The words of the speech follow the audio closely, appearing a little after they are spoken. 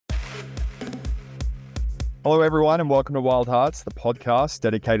Hello, everyone, and welcome to Wild Hearts, the podcast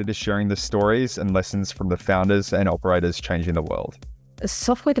dedicated to sharing the stories and lessons from the founders and operators changing the world.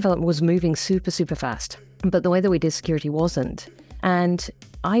 Software development was moving super fast, but the way that we did security wasn't. And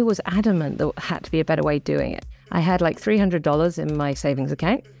I was adamant there had to be a better way of doing it. I had like $300 in my savings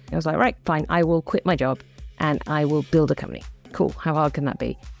account. I was like, right, fine, I will quit my job and I will build a company. Cool, how hard can that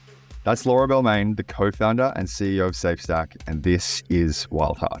be? That's Laura Belmain, the co-founder and CEO of SafeStack, and this is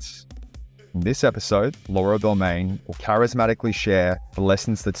Wild Hearts. In this episode, Laura Belmain will charismatically share the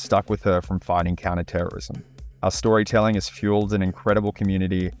lessons that stuck with her from fighting counterterrorism. Our storytelling has fueled an incredible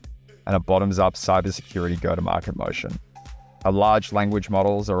community and a bottoms-up cybersecurity go-to-market motion. Our large language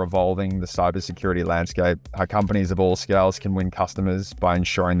models are evolving the cybersecurity landscape. How companies of all scales can win customers by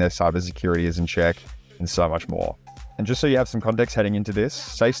ensuring their cybersecurity is in check, and so much more. And just so you have some context heading into this,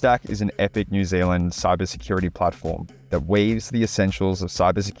 SafeStack is an epic New Zealand cybersecurity platform that weaves the essentials of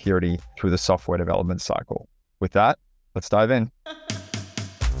cybersecurity through the software development cycle. With that, let's dive in.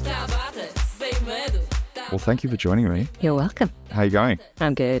 Well, thank you for joining me. You're welcome. How are you going?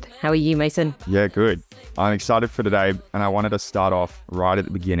 I'm good. How are you, Mason? Yeah, good. I'm excited for today, and I wanted to start off right at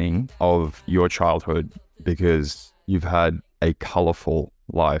the beginning of your childhood because you've had a colourful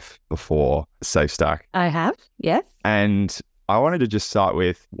life before SafeStack. I have, yes. And I wanted to just start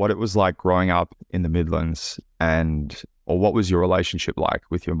with what it was like growing up in the Midlands or what was your relationship like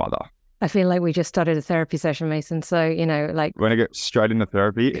with your mother? I feel like we just started a therapy session, Mason. So, we're going to get straight into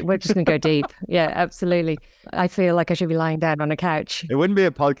therapy. We're just going to go deep. Yeah, absolutely. I feel like I should be lying down on a couch. It wouldn't be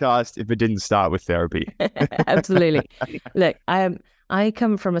a podcast if it didn't start with therapy. Absolutely. Look, I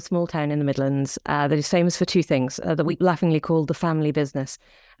come from a small town in the Midlands that is famous for two things that we laughingly call the family business,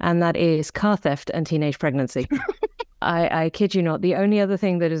 and that is car theft and teenage pregnancy. I kid you not. The only other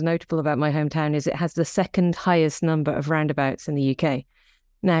thing that is notable about my hometown is it has the second highest number of roundabouts in the UK.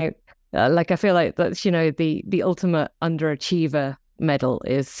 Now, I feel like that's, the ultimate underachiever medal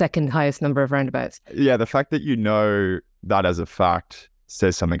is second highest number of roundabouts. Yeah, the fact that you know that as a fact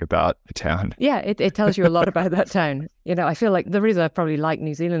says something about the town. Yeah, it tells you a lot about that town. I feel like the reason I probably like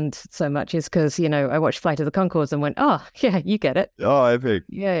New Zealand so much is because, I watched Flight of the Conchords and went, oh, yeah, you get it. Oh, epic.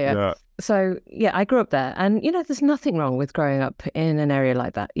 Yeah. So, yeah, I grew up there. And, there's nothing wrong with growing up in an area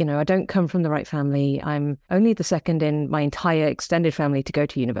like that. I don't come from the right family. I'm only the second in my entire extended family to go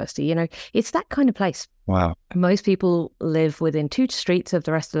to university. It's that kind of place. Wow. Most people live within 2 streets of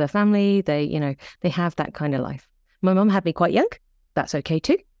the rest of their family. They have that kind of life. My mum had me quite young. That's okay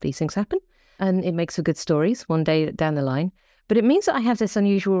too. These things happen. And it makes for good stories one day down the line. But it means that I have this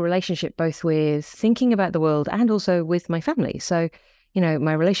unusual relationship both with thinking about the world and also with my family. So,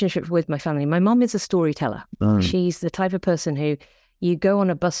 my relationship with my family, my mom is a storyteller. She's the type of person who you go on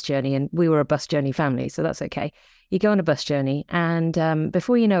a bus journey, and we were a bus journey family, so that's okay. You go on a bus journey and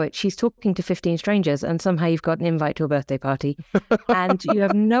before you know it, she's talking to 15 strangers and somehow you've got an invite to a birthday party and you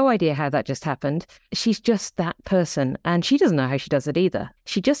have no idea how that just happened. She's just that person and she doesn't know how she does it either.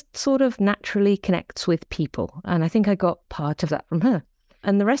 She just sort of naturally connects with people. And I think I got part of that from her.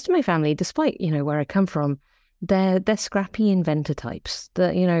 And the rest of my family, despite, where I come from, they're scrappy inventor types.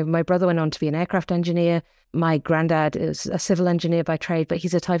 My brother went on to be an aircraft engineer. My granddad is a civil engineer by trade, but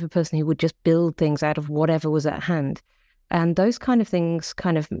he's a type of person who would just build things out of whatever was at hand. And those kind of things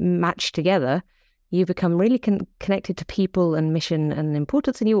kind of match together. You become really connected to people and mission and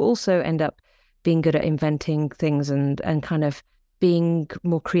importance, and you also end up being good at inventing things and kind of being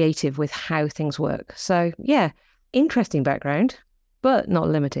more creative with how things work. So, yeah, interesting background, but not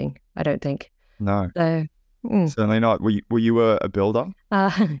limiting, I don't think. No, certainly not. Were you a builder?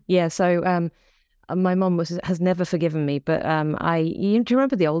 Yeah, so... my mom has never forgiven me, but do you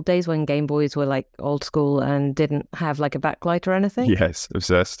remember the old days when Game Boys were like old school and didn't have like a backlight or anything? Yes,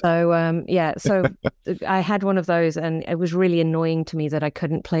 obsessed. So so I had one of those and it was really annoying to me that I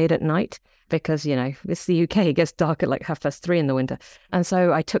couldn't play it at night because, it's the UK, it gets dark at like 3:30 in the winter. And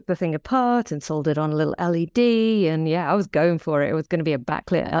so I took the thing apart and soldered on a little LED and I was going for it. It was going to be a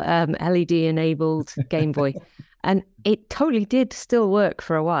backlit LED enabled Game Boy. And it totally did still work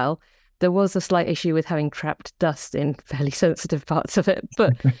for a while. There was a slight issue with having trapped dust in fairly sensitive parts of it.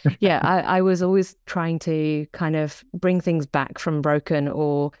 But I was always trying to kind of bring things back from broken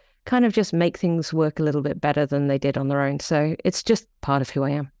or kind of just make things work a little bit better than they did on their own. So it's just part of who I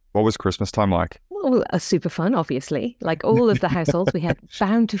am. What was Christmas time like? Well, super fun, obviously. Like all of the households, we had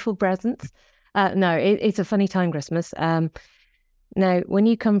bountiful presents. No, it's a funny time, Christmas. Now, when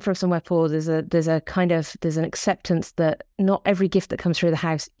you come from somewhere poor, there's an acceptance that not every gift that comes through the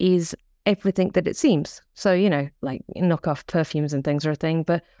house is everything that it seems. So, like knockoff perfumes and things are a thing,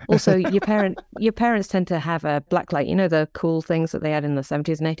 but also your parents tend to have a black light, the cool things that they had in the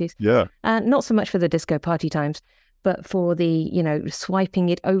 70s and 80s. Yeah. Not so much for the disco party times, but for the, swiping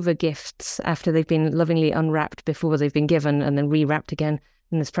it over gifts after they've been lovingly unwrapped before they've been given and then rewrapped again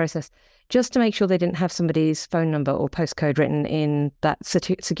in this process, just to make sure they didn't have somebody's phone number or postcode written in that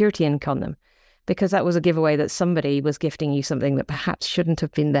security ink on them. Because that was a giveaway that somebody was gifting you something that perhaps shouldn't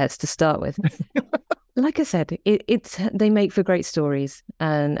have been theirs to start with. Like I said, they make for great stories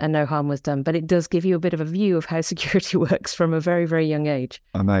and no harm was done, but it does give you a bit of a view of how security works from a very, very young age.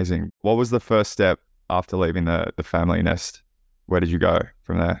 Amazing. What was the first step after leaving the family nest? Where did you go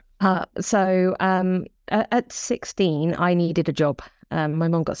from there? So at 16, I needed a job. My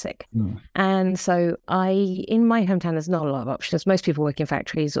mom got sick. And so in my hometown, there's not a lot of options. Most people work in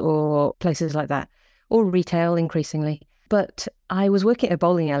factories or places like that, or retail increasingly. But I was working at a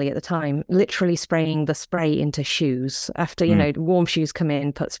bowling alley at the time, literally spraying the spray into shoes. After, warm shoes come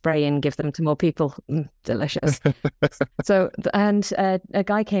in, put spray in, give them to more people. Delicious. And a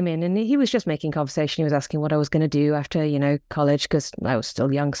guy came in and he was just making conversation. He was asking what I was going to do after, college, because I was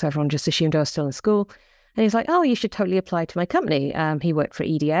still young. So everyone just assumed I was still in school. And he's like, oh, you should totally apply to my company. He worked for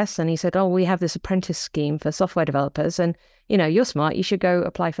EDS and he said, oh, we have this apprentice scheme for software developers. And, you're smart. You should go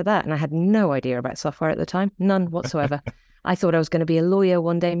apply for that. And I had no idea about software at the time. None whatsoever. I thought I was going to be a lawyer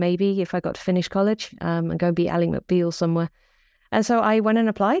one day, maybe, if I got to finish college and go be Ally McBeal somewhere. And so I went and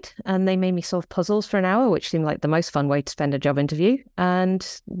applied and they made me solve puzzles for an hour, which seemed like the most fun way to spend a job interview. And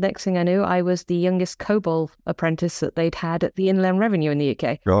next thing I knew, I was the youngest COBOL apprentice that they'd had at the Inland Revenue in the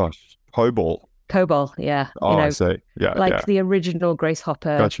UK. Gosh, COBOL. COBOL, yeah. Oh, I see. Yeah, like the original Grace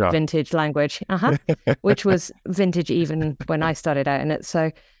Hopper vintage language, which was vintage even when I started out in it.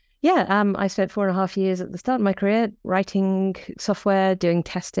 So, I spent 4.5 years at the start of my career writing software, doing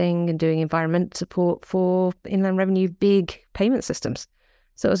testing and doing environment support for Inland Revenue big payment systems.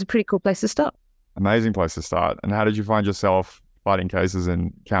 So it was a pretty cool place to start. Amazing place to start. And how did you find yourself fighting cases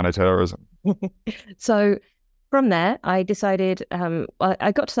in counterterrorism? So from there, I decided,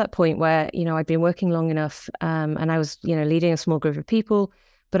 I got to that point where, I'd been working long enough and I was, leading a small group of people,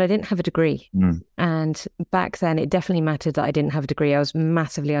 but I didn't have a degree. And back then, it definitely mattered that I didn't have a degree. I was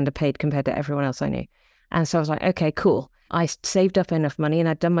massively underpaid compared to everyone else I knew. And so I was like, okay, cool. I saved up enough money and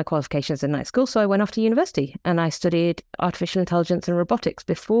I'd done my qualifications in night school. So I went off to university and I studied artificial intelligence and robotics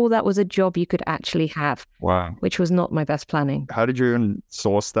before that was a job you could actually have. Wow. Which was not my best planning. How did you even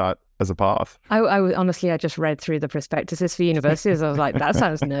source that as a path? I just read through the prospectuses for universities. I was like, that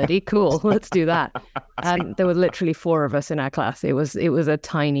sounds nerdy. Cool. Let's do that. And there were literally 4 of us in our class. It was a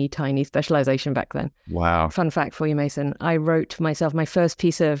tiny, tiny specialization back then. Wow. Fun fact for you, Mason. I wrote myself my first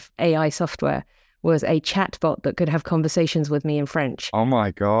piece of AI software was a chatbot that could have conversations with me in French. Oh my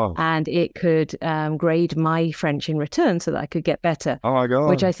God. And it could grade my French in return so that I could get better. Oh my God.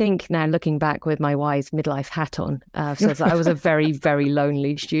 Which I think now looking back with my wise midlife hat on, says that I was a very, very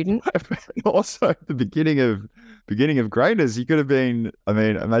lonely student. Also, at the beginning of greatness, you could have been,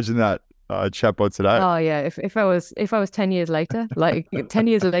 imagine that chatbot today. Oh yeah. If I was 10 years later, like 10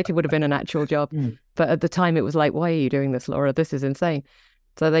 years later would have been an actual job. But at the time it was like, why are you doing this, Laura? This is insane.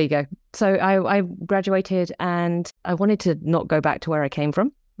 So there you go. So I graduated and I wanted to not go back to where I came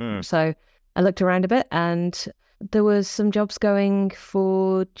from. So I looked around a bit and there was some jobs going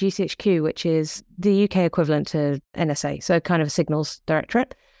for GCHQ, which is the UK equivalent to NSA. So kind of a signals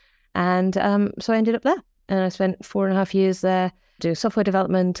directorate. And so I ended up there and I spent 4.5 years there doing software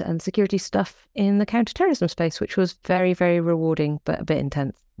development and security stuff in the counterterrorism space, which was very, very rewarding, but a bit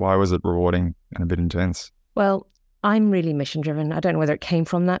intense. Why was it rewarding and a bit intense? Well, I'm really mission driven. I don't know whether it came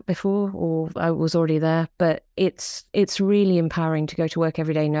from that before or I was already there, but it's really empowering to go to work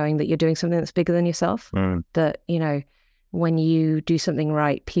every day knowing that you're doing something that's bigger than yourself. That, when you do something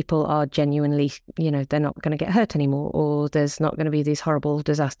right, people are genuinely, they're not going to get hurt anymore, or there's not going to be these horrible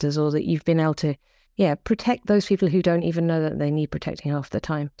disasters, or that you've been able to, protect those people who don't even know that they need protecting half the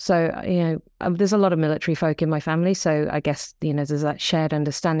time. So, there's a lot of military folk in my family. So I guess, there's that shared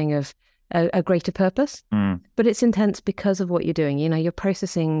understanding of a greater purpose, but it's intense because of what you're doing. You're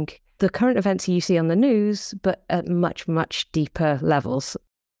processing the current events you see on the news, but at much, much deeper levels.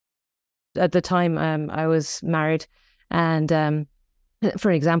 At the time, I was married and,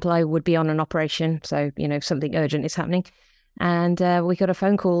 for example, I would be on an operation. So, something urgent is happening. And we got a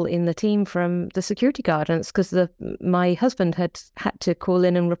phone call in the team from the security guard, and it's because my husband had to call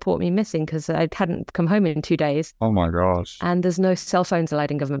in and report me missing because I hadn't come home in 2 days. Oh my gosh. And there's no cell phones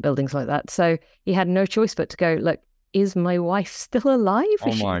allowed in government buildings like that. So he had no choice but to go, look, is my wife still alive?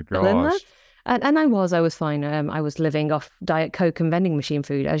 Oh my gosh. And I was fine. I was living off Diet Coke and vending machine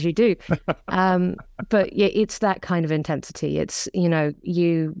food, as you do. But yeah, it's that kind of intensity. It's,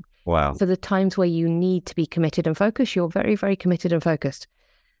 Wow. for the times where you need to be committed and focused, you're very, very committed and focused.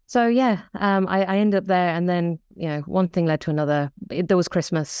 So yeah, I ended up there, and then, one thing led to another. There was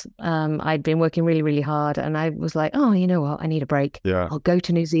Christmas. I'd been working really, really hard, and I was like, oh, you know what? I need a break. Yeah. I'll go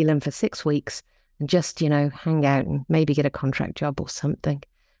to New Zealand for 6 weeks and just, hang out and maybe get a contract job or something.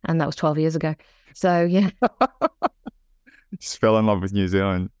 And that was 12 years ago. So yeah, Just fell in love with New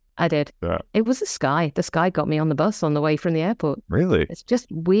Zealand. I did. Yeah. It was the sky. The sky got me on the bus on the way from the airport. Really? It's just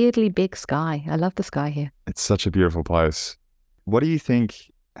weirdly big sky. I love the sky here. It's such a beautiful place. What do you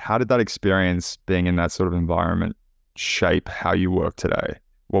think, how did that experience being in that sort of environment shape how you work today?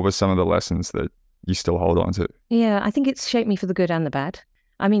 What were some of the lessons that you still hold on to? Yeah, I think it's shaped me for the good and the bad.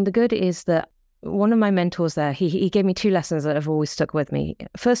 I mean, the good is that one of my mentors there, he gave me 2 lessons that have always stuck with me.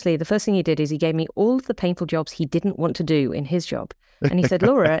 Firstly, the first thing he did is he gave me all of the painful jobs he didn't want to do in his job. And he said,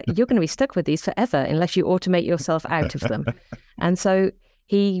 Laura, you're going to be stuck with these forever unless you automate yourself out of them. And so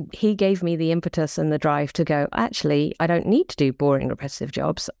he gave me the impetus and the drive to go, actually, I don't need to do boring, repetitive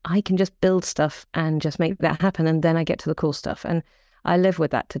jobs. I can just build stuff and just make that happen. And then I get to the cool stuff. And I live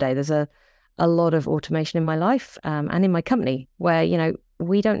with that today. There's a lot of automation in my life and in my company where,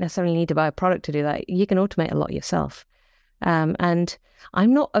 we don't necessarily need to buy a product to do that. You can automate a lot yourself. And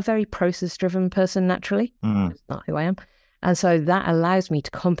I'm not a very process-driven person naturally. That's not who I am. And so that allows me to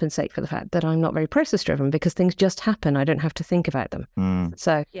compensate for the fact that I'm not very process-driven because things just happen. I don't have to think about them.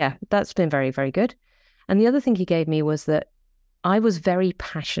 So yeah, that's been very, very good. And the other thing he gave me was that I was very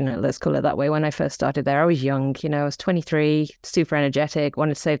passionate, let's call it that way, when I first started there. I was young, I was 23, super energetic,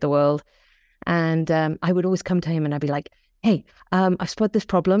 wanted to save the world. And I would always come to him and I'd be like, hey, I've spotted this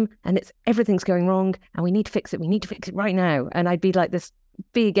problem and everything's going wrong and we need to fix it. We need to fix it right now. And I'd be like this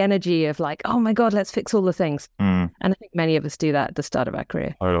big energy of like, oh my God, let's fix all the things. And I think many of us do that at the start of our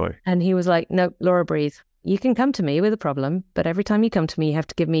career. Totally. And he was like, no, Laura, breathe. You can come to me with a problem, but every time you come to me, you have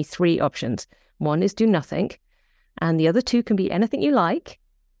to give me 3 options. One is do nothing. And the other 2 can be anything you like.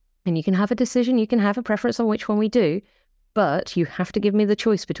 And you can have a decision. You can have a preference on which one we do. But you have to give me the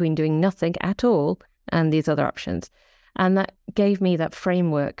choice between doing nothing at all and these other options. And that gave me that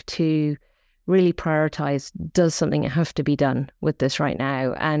framework to really prioritize, does something have to be done with this right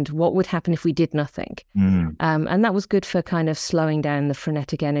now? And what would happen if we did nothing? And that was good for kind of slowing down the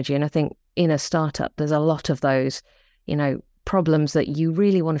frenetic energy. And I think in a startup, there's a lot of those, problems that you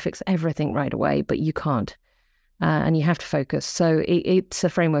really want to fix everything right away, but you can't. And you have to focus. So it's a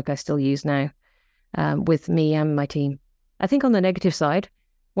framework I still use now with me and my team. I think on the negative side,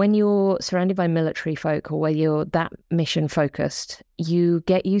 when you're surrounded by military folk or where you're that mission focused, you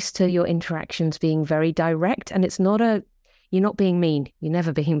get used to your interactions being very direct. And it's not you're not being mean. You're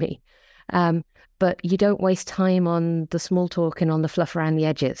never being mean. But you don't waste time on the small talk and on the fluff around the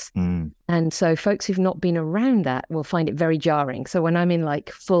edges. And so folks who've not been around that will find it very jarring. So when I'm in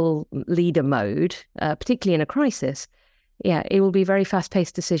like full leader mode, particularly in a crisis, yeah, it will be very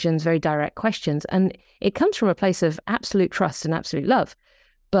fast-paced decisions, very direct questions. And it comes from a place of absolute trust and absolute love.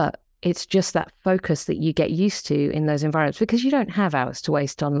 But it's just that focus that you get used to in those environments because you don't have hours to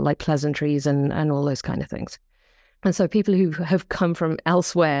waste on like pleasantries and all those kind of things. And so people who have come from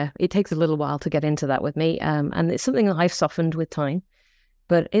elsewhere, it takes a little while to get into that with me. And it's something that I've softened with time,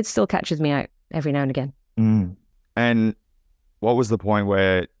 but it still catches me out every now and again. And what was the point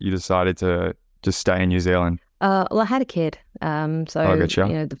where you decided to just stay in New Zealand? Well, I had a kid. So,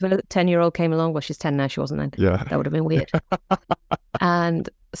 gotcha. The 10-year-old came along. Well, she's 10 now. She wasn't then. Yeah. That would have been weird. And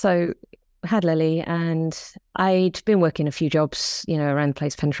so I had Lily and I'd been working a few jobs, around the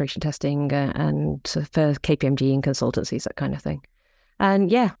place, penetration testing and for KPMG and consultancies, that kind of thing. And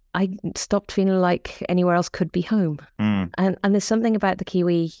yeah, I stopped feeling like anywhere else could be home. And there's something about the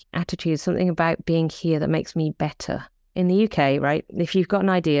Kiwi attitude, something about being here that makes me better. In the UK, right? If you've got an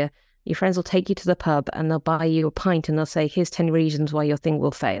idea, your friends will take you to the pub and they'll buy you a pint and they'll say, here's 10 reasons why your thing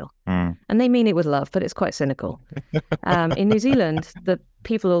will fail. And they mean it with love, but it's quite cynical. In New Zealand, the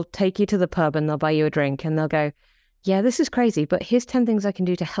people will take you to the pub and they'll buy you a drink and they'll go, yeah, this is crazy, but here's 10 things I can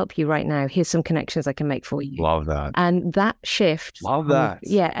do to help you right now. Here's some connections I can make for you. Love that. And that shift. Love that.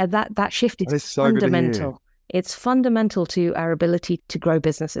 Yeah, that shift is so fundamental. It's fundamental to our ability to grow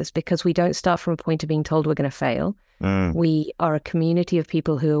businesses because we don't start from a point of being told we're going to fail. We are a community of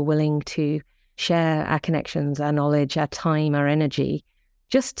people who are willing to share our connections, our knowledge, our time, our energy,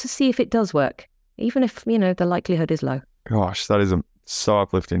 just to see if it does work, even if, the likelihood is low. Gosh, that is so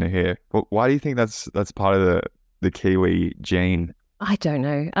uplifting to hear. But why do you think that's part of the Kiwi gene? I don't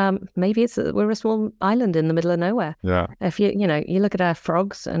know. Maybe it's that we're a small island in the middle of nowhere. Yeah. If you look at our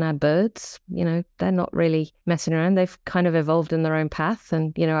frogs and our birds, they're not really messing around. They've kind of evolved in their own path.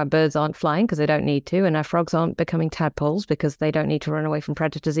 And, our birds aren't flying because they don't need to. And our frogs aren't becoming tadpoles because they don't need to run away from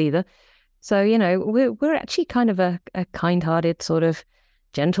predators either. So, we're actually kind of a kind-hearted sort of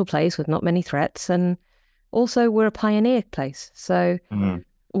gentle place with not many threats. And also we're a pioneer place. So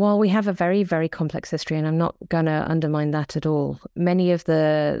while we have a very, very complex history, and I'm not going to undermine that at all, many of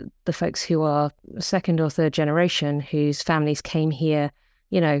the folks who are second or third generation, whose families came here,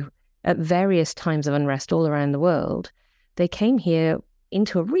 at various times of unrest all around the world, they came here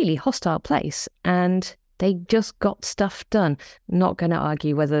into a really hostile place and they just got stuff done. Not going to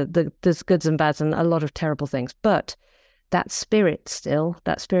argue whether there's goods and bads and a lot of terrible things, but that spirit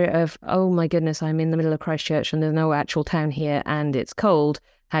of, oh my goodness, I'm in the middle of Christchurch and there's no actual town here and it's cold.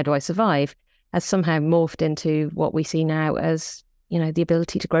 How do I survive? Has somehow morphed into what we see now as, the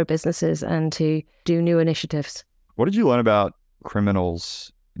ability to grow businesses and to do new initiatives. What did you learn about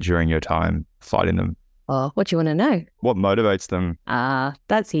criminals during your time fighting them? Oh, what do you want to know? What motivates them?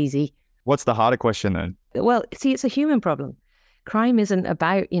 That's easy. What's the harder question then? Well, see, it's a human problem. Crime isn't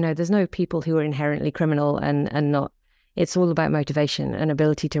about, there's no people who are inherently criminal and not. It's all about motivation and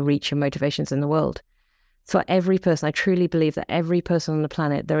ability to reach your motivations in the world. For every person, I truly believe that every person on the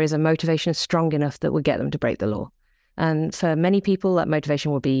planet, there is a motivation strong enough that would get them to break the law. And for many people, that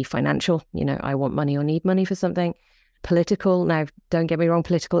motivation will be financial. I want money or need money for something. Political. Now, don't get me wrong,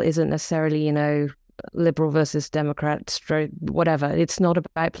 political isn't necessarily, liberal versus Democrat, whatever. It's not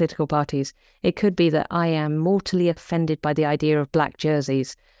about political parties. It could be that I am mortally offended by the idea of black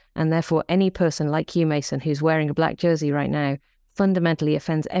jerseys. And therefore, any person like you, Mason, who's wearing a black jersey right now, fundamentally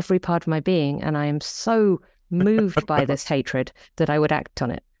offends every part of my being. And I am so moved by this hatred that I would act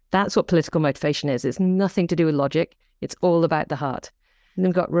on it. That's what political motivation is. It's nothing to do with logic. It's all about the heart. And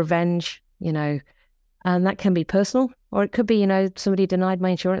then we've got revenge, and that can be personal, or it could be, somebody denied my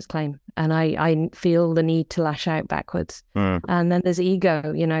insurance claim and I feel the need to lash out backwards. And then there's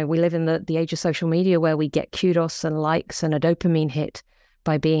ego. We live in the age of social media where we get kudos and likes and a dopamine hit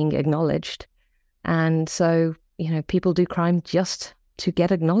by being acknowledged. And so, people do crime just to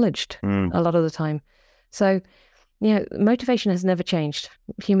get acknowledged a lot of the time. So, motivation has never changed.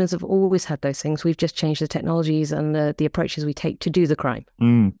 Humans have always had those things. We've just changed the technologies and the approaches we take to do the crime.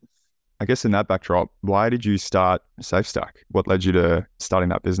 I guess in that backdrop, why did you start SafeStack? What led you to starting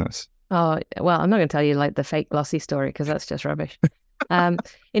that business? Oh, well, I'm not going to tell you like the fake glossy story because that's just rubbish.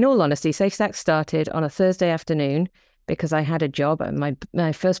 In all honesty, SafeStack started on a Thursday afternoon because I had a job and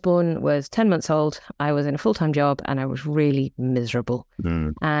my firstborn was 10 months old. I was in a full-time job and I was really miserable.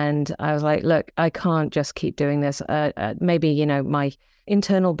 And I was like, look, I can't just keep doing this. Maybe, my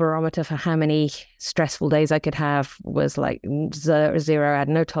internal barometer for how many stressful days I could have was like zero. I had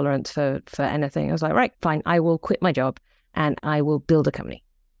no tolerance for anything. I was like, right, fine. I will quit my job and I will build a company.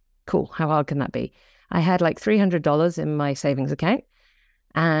 Cool. How hard can that be? I had like $300 in my savings account.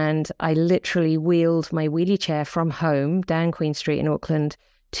 And I literally wheeled my wheelie chair from home down Queen Street in Auckland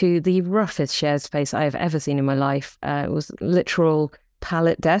to the roughest shared space I have ever seen in my life. It was literal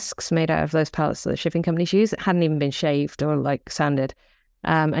pallet desks made out of those pallets that the shipping companies use. It hadn't even been shaved or like sanded.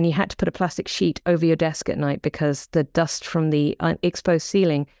 And you had to put a plastic sheet over your desk at night because the dust from the exposed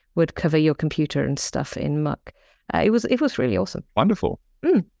ceiling would cover your computer and stuff in muck. It was really awesome. Wonderful.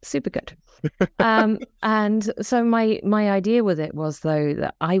 Super good. And so my idea with it was, though,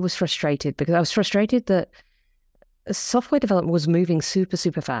 that I was frustrated because I was frustrated that software development was moving super,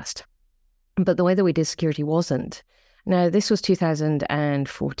 super fast. But the way that we did security wasn't. Now, this was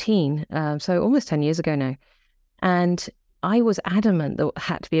 2014, so almost 10 years ago now. And I was adamant there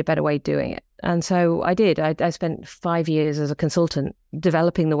had to be a better way of doing it. And so I did. I spent 5 years as a consultant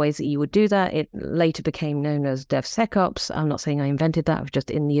developing the ways that you would do that. It later became known as DevSecOps. I'm not saying I invented that. I was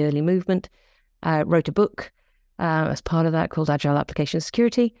just in the early movement. Wrote a book as part of that called Agile Application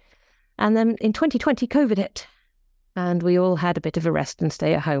Security. And then in 2020, COVID hit. And we all had a bit of a rest and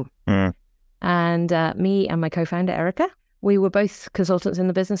stay at home. And me and my co-founder, Erica, we were both consultants in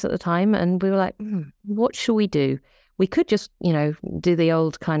the business at the time. And we were like, what should we do? We could just, do the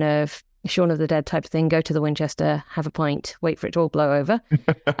old kind of Shaun of the Dead type of thing, go to the Winchester, have a pint, wait for it to all blow over.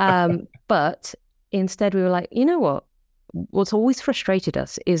 But instead we were like, you know what? What's always frustrated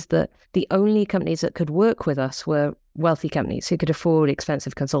us is that the only companies that could work with us were wealthy companies who could afford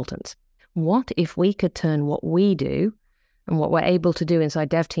expensive consultants. What if we could turn what we do and what we're able to do inside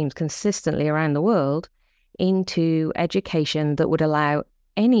dev teams consistently around the world into education that would allow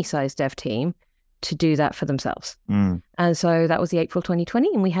any size dev team to do that for themselves? And so that was the April 2020,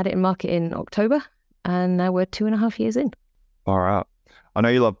 and we had it in market in October, and now we're 2.5 years in. All right. I know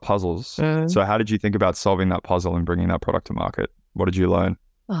you love puzzles. So how did you think about solving that puzzle and bringing that product to market? What did you learn?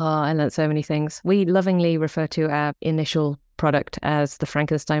 Oh, I learned so many things. We lovingly refer to our initial product as the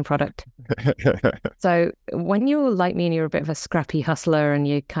Frankenstein product. So when you're like me and you're a bit of a scrappy hustler and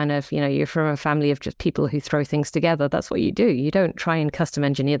you kind of, you're from a family of just people who throw things together, that's what you do. You don't try and custom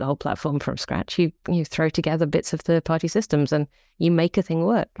engineer the whole platform from scratch. You throw together bits of third-party systems and you make a thing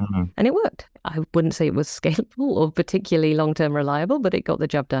work. And it worked. I wouldn't say it was scalable or particularly long-term reliable, but it got the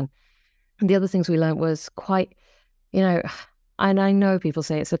job done. And the other things we learned was quite, and I know people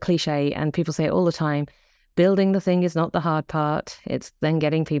say it's a cliche and people say it all the time, building the thing is not the hard part. It's then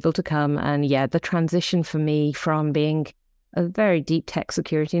getting people to come. And yeah, the transition for me from being a very deep tech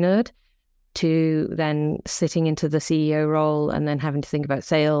security nerd to then sitting into the CEO role and then having to think about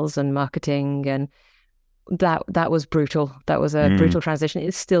sales and marketing, and that was brutal. That was a brutal transition.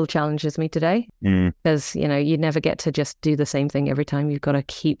 It still challenges me today because, you never get to just do the same thing every time. You've got to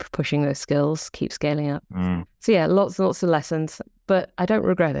keep pushing those skills, keep scaling up. So yeah, lots and lots of lessons, but I don't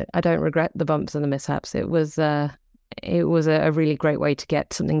regret it. I don't regret the bumps and the mishaps. It was a really great way to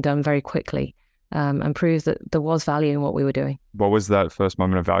get something done very quickly and prove that there was value in what we were doing. What was that first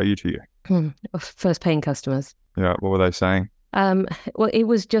moment of value to you? First paying customers. Yeah. What were they saying? Well,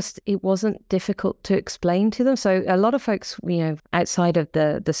 it wasn't difficult to explain to them. So a lot of folks, outside of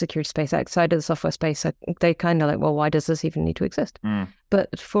the security space, outside of the software space, they kind of like, well, why does this even need to exist?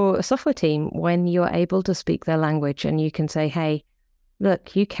 But for a software team, when you're able to speak their language and you can say, hey,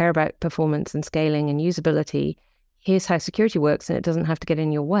 look, you care about performance and scaling and usability. Here's how security works and it doesn't have to get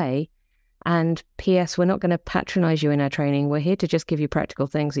in your way. And P.S., we're not going to patronize you in our training. We're here to just give you practical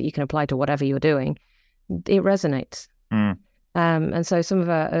things that you can apply to whatever you're doing. It resonates. And so some of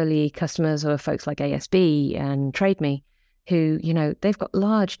our early customers are folks like ASB and TradeMe, who, they've got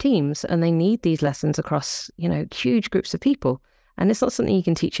large teams and they need these lessons across, huge groups of people. And it's not something you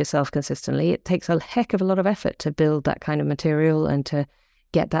can teach yourself consistently. It takes a heck of a lot of effort to build that kind of material and to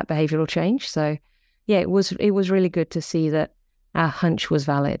get that behavioral change. So yeah, it was really good to see that our hunch was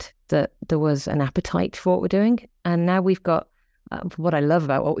valid, that there was an appetite for what we're doing. And now we've got, what I love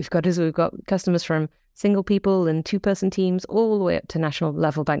about what we've got is we've got customers from single people and two-person teams all the way up to national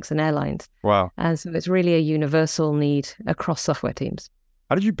level banks and airlines. Wow. And so it's really a universal need across software teams.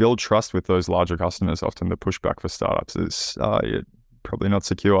 How did you build trust with those larger customers? Often the pushback for startups is you're probably not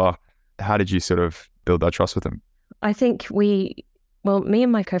secure. How did you sort of build that trust with them? I think me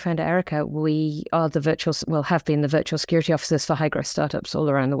and my co-founder, Erica, we are have been the virtual security officers for high-growth startups all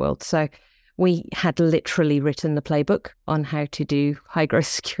around the world. So we had literally written the playbook on how to do high-growth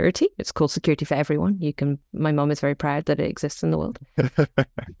security. It's called Security for Everyone. My mom is very proud that it exists in the world.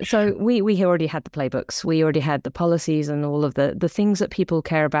 So we already had the playbooks. We already had the policies and all of the things that people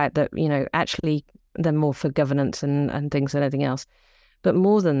care about that, actually they're more for governance and things than anything else. But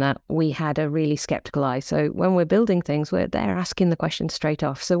more than that, we had a really skeptical eye. So when we're building things, we're there asking the questions straight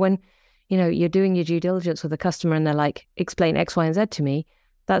off. So when, you're doing your due diligence with a customer and they're like, explain X, Y, and Z to me,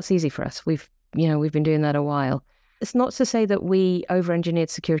 that's easy for us. We've been doing that a while. It's not to say that we over-engineered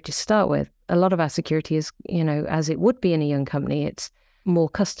security to start with. A lot of our security is, as it would be in a young company, it's more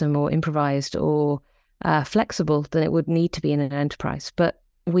custom or improvised or flexible than it would need to be in an enterprise. But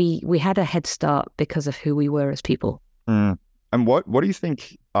we had a head start because of who we were as people. And what do you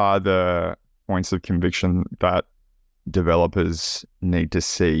think are the points of conviction that developers need to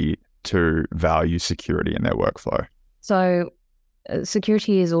see to value security in their workflow? So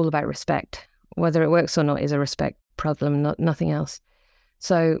security is all about respect. Whether it works or not is a respect problem, nothing else.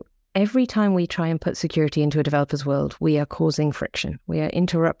 So every time we try and put security into a developer's world, we are causing friction. We are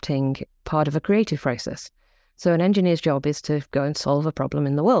interrupting part of a creative process. So an engineer's job is to go and solve a problem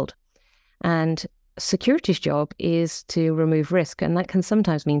in the world. And security's job is to remove risk, and that can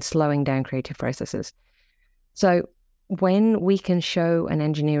sometimes mean slowing down creative processes. So when we can show an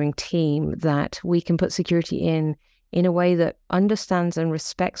engineering team that we can put security in a way that understands and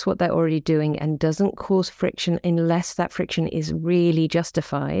respects what they're already doing and doesn't cause friction unless that friction is really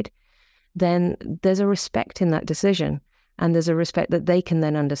justified, then there's a respect in that decision, and there's a respect that they can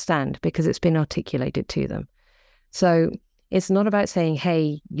then understand because it's been articulated to them. So it's not about saying,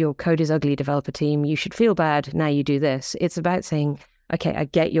 hey, your code is ugly, developer team, you should feel bad, now you do this. It's about saying, okay, I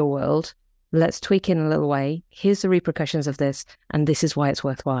get your world. Let's tweak in a little way. Here's the repercussions of this, and this is why it's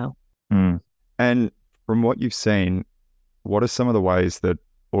worthwhile. And from what you've seen, what are some of the ways that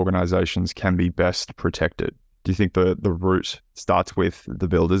organizations can be best protected? Do you think the root starts with the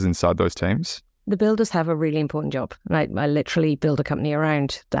builders inside those teams? The builders have a really important job. I literally build a company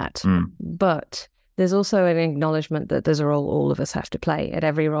around that. But there's also an acknowledgement that there's a role all of us have to play at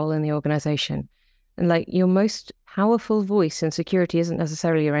every role in the organization. And your most powerful voice in security isn't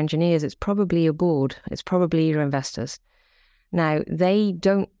necessarily your engineers, it's probably your board, it's probably your investors. Now, they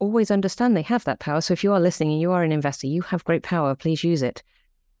don't always understand they have that power. So if you are listening and you are an investor, you have great power, please use it.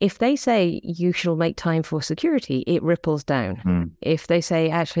 If they say you should make time for security, it ripples down. If they say,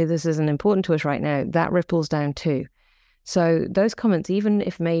 actually, this isn't important to us right now, that ripples down too. So those comments, even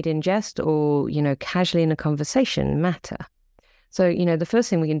if made in jest or, casually in a conversation, matter. So, the first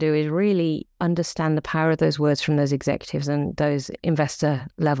thing we can do is really understand the power of those words from those executives and those investor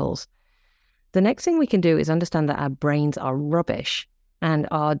levels. The next thing we can do is understand that our brains are rubbish and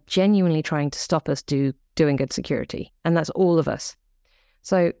are genuinely trying to stop us doing good security. And that's all of us.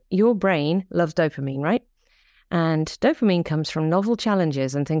 So your brain loves dopamine, right? And dopamine comes from novel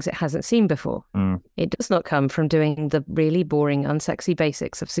challenges and things it hasn't seen before. It does not come from doing the really boring, unsexy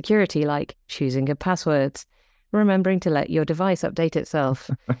basics of security, like choosing good passwords, remembering to let your device update itself.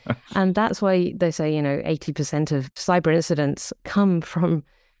 And that's why they say, 80% of cyber incidents come from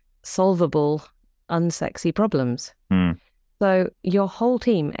solvable, unsexy problems. So your whole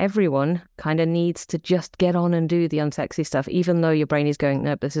team, everyone kind of needs to just get on and do the unsexy stuff, even though your brain is going,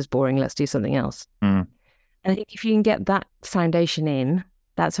 nope, this is boring, let's do something else. And I think if you can get that foundation in,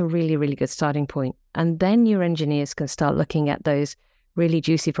 that's a really, really good starting point. And then your engineers can start looking at those really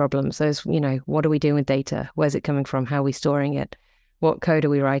juicy problems. Those, what are we doing with data? Where's it coming from? How are we storing it? What code are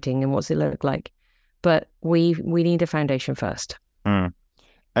we writing? And what's it look like? But we need a foundation first.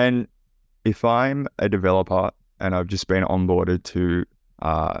 And if I'm a developer and I've just been onboarded to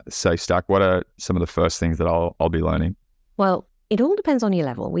SafeStack, what are some of the first things that I'll be learning? Well, it all depends on your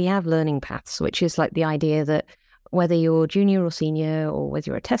level. We have learning paths, which is like the idea that whether you're junior or senior, or whether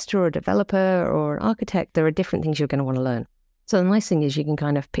you're a tester or a developer or an architect, there are different things you're going to want to learn. So the nice thing is you can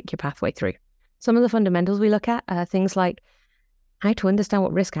kind of pick your pathway through. Some of the fundamentals we look at are things like how to understand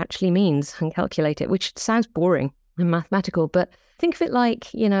what risk actually means and calculate it, which sounds boring and mathematical, but think of it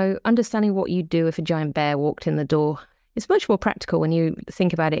like, understanding what you'd do if a giant bear walked in the door. It's much more practical when you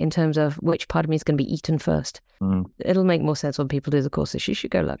think about it in terms of which part of me is going to be eaten first. It'll make more sense when people do the courses. You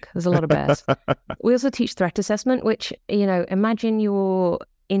should go look. There's a lot of bears. We also teach threat assessment, which, imagine you're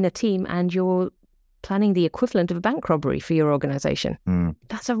in a team and you're planning the equivalent of a bank robbery for your organization.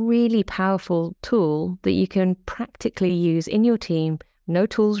 That's a really powerful tool that you can practically use in your team. No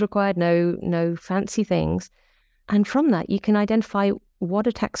tools required, no fancy things. And from that, you can identify what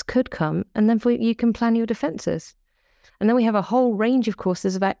attacks could come, and then you can plan your defenses. And then we have a whole range of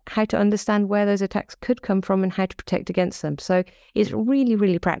courses about how to understand where those attacks could come from and how to protect against them. So it's really,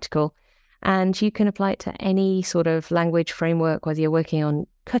 really practical. And you can apply it to any sort of language framework, whether you're working on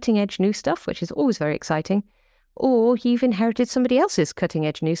cutting edge new stuff, which is always very exciting, or you've inherited somebody else's cutting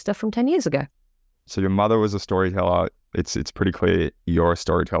edge new stuff from 10 years ago. So your mother was a storyteller. It's pretty clear you're a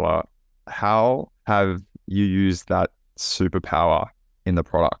storyteller. How have you used that superpower in the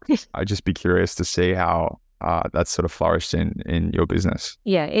product? I'd just be curious to see how that's sort of flourished in your business.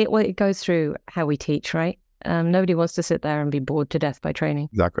 Yeah, it goes through how we teach, right? Nobody wants to sit there and be bored to death by training.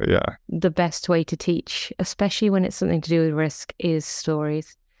 Exactly, yeah. The best way to teach, especially when it's something to do with risk, is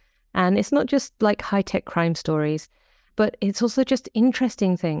stories. And it's not just like high-tech crime stories, but it's also just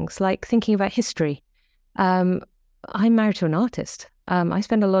interesting things like thinking about history. I'm married to an artist. I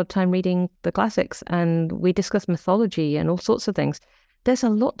spend a lot of time reading the classics, and we discuss mythology and all sorts of things. There's a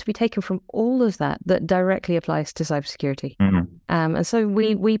lot to be taken from all of that directly applies to cybersecurity. And so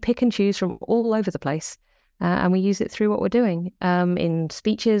we pick and choose from all over the place. And we use it through what we're doing in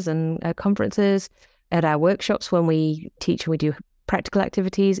speeches and conferences, at our workshops when we teach and we do practical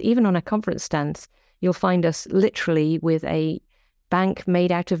activities. Even on our conference stands, you'll find us literally with a bank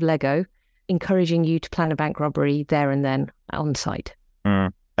made out of Lego, encouraging you to plan a bank robbery there and then on site.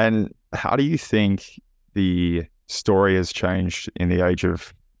 And how do you think the story has changed in the age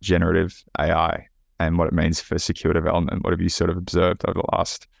of generative AI and what it means for secure development? What have you sort of observed over the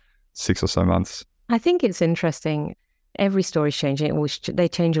last 6 or so months? I think it's interesting. Every story's changing. They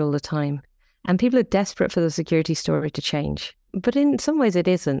change all the time. And people are desperate for the security story to change. But in some ways it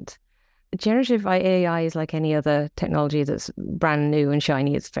isn't. Generative AI is like any other technology that's brand new and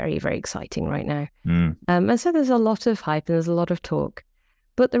shiny. It's very, very exciting right now. And so there's a lot of hype and there's a lot of talk.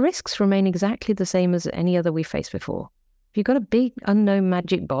 But the risks remain exactly the same as any other we've faced before. If you've got a big unknown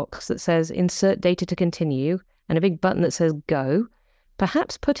magic box that says insert data to continue and a big button that says go,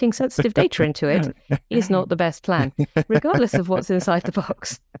 perhaps putting sensitive data into it is not the best plan, regardless of what's inside the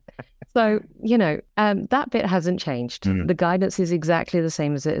box. So, that bit hasn't changed. The guidance is exactly the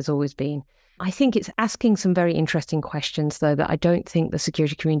same as it has always been. I think it's asking some very interesting questions, though, that I don't think the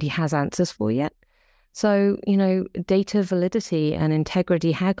security community has answers for yet. So, data validity and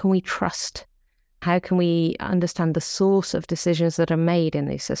integrity, how can we trust How can we understand the source of decisions that are made in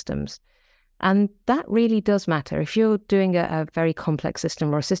these systems? And that really does matter. If you're doing a very complex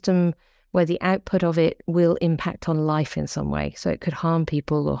system or a system where the output of it will impact on life in some way, so it could harm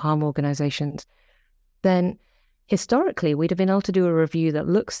people or harm organizations, then historically we'd have been able to do a review that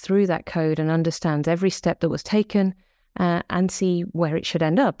looks through that code and understands every step that was taken and see where it should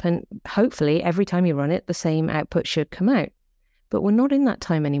end up. And hopefully every time you run it, the same output should come out. But we're not in that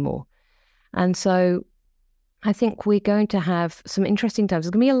time anymore. And so I think we're going to have some interesting times.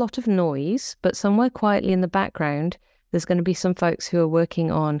 There's going to be a lot of noise, but somewhere quietly in the background, there's going to be some folks who are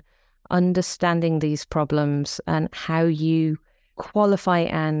working on understanding these problems and how you qualify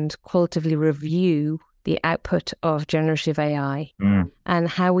and qualitatively review the output of generative AI and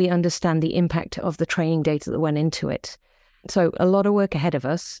how we understand the impact of the training data that went into it. So a lot of work ahead of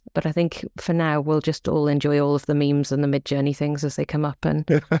us, but I think for now we'll just all enjoy all of the memes and the mid-journey things as they come up and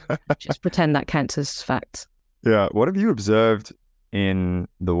just pretend that counts as facts. Yeah. What have you observed in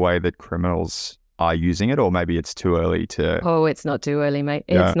the way that criminals are using it? Or maybe it's too early to... Oh, it's not too early, mate.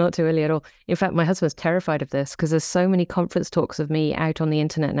 It's not too early at all. In fact, my husband's terrified of this because there's so many conference talks of me out on the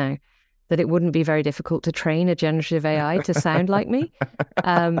internet now that it wouldn't be very difficult to train a generative AI to sound like me.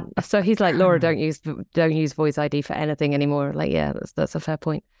 So he's like, Laura, don't use voice ID for anything anymore. Like, yeah, that's a fair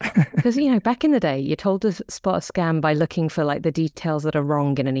point. Because, back in the day, you're told to spot a scam by looking for like the details that are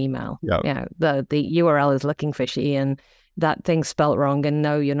wrong in an email. Yep. The URL is looking fishy and that thing's spelt wrong and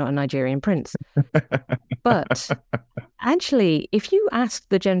no, you're not a Nigerian prince. But actually, if you ask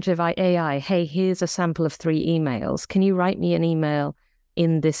the generative AI, hey, here's a sample of 3 emails, can you write me an email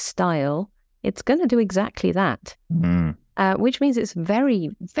in this style, it's going to do exactly that, which means it's very,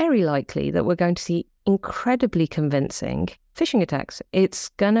 very likely that we're going to see incredibly convincing phishing attacks. It's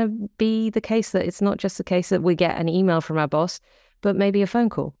going to be the case that it's not just the case that we get an email from our boss, but maybe a phone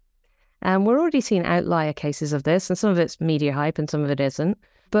call. And we're already seeing outlier cases of this, and some of it's media hype and some of it isn't.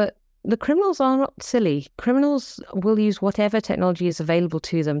 But the criminals are not silly. Criminals will use whatever technology is available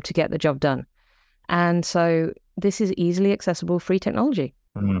to them to get the job done. And so this is easily accessible free technology.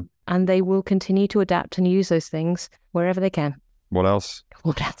 And they will continue to adapt and use those things wherever they can. What else?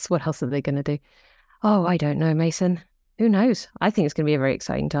 What else are they going to do? Oh, I don't know, Mason. Who knows? I think it's going to be a very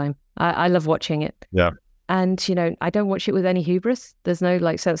exciting time. I love watching it. Yeah. And, I don't watch it with any hubris. There's no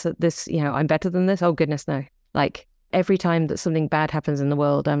sense that this, I'm better than this. Oh, goodness, no. Like every time that something bad happens in the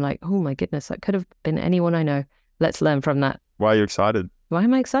world, I'm like, oh my goodness, that could have been anyone I know. Let's learn from that. Why are you excited? Why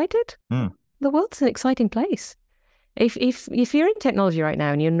am I excited? The world's an exciting place. If you're in technology right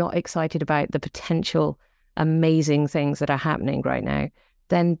now and you're not excited about the potential amazing things that are happening right now,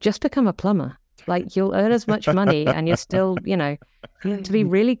 then just become a plumber. Like you'll earn as much money and you're still, to be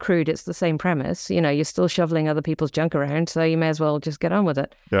really crude, it's the same premise. You're still shoveling other people's junk around, so you may as well just get on with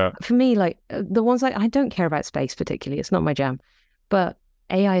it. Yeah. For me, the ones I don't care about space particularly. It's not my jam. But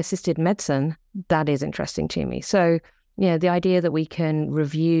AI-assisted medicine, that is interesting to me. So the idea that we can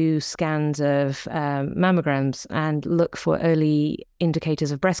review scans of mammograms and look for early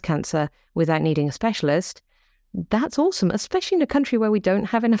indicators of breast cancer without needing a specialist, that's awesome, especially in a country where we don't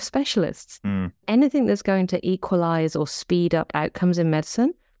have enough specialists. Anything that's going to equalize or speed up outcomes in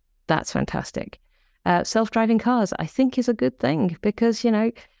medicine, that's fantastic. Self-driving cars, I think, is a good thing because,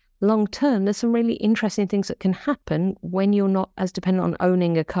 long term, there's some really interesting things that can happen when you're not as dependent on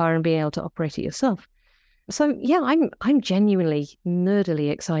owning a car and being able to operate it yourself. So, I'm genuinely nerdily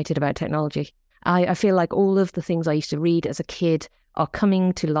excited about technology. I feel like all of the things I used to read as a kid are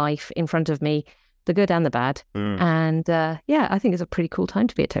coming to life in front of me, the good and the bad. And I think it's a pretty cool time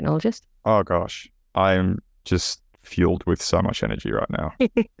to be a technologist. Oh, gosh. I'm just fueled with so much energy right now.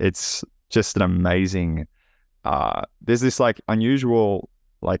 It's just an amazing... there's this unusual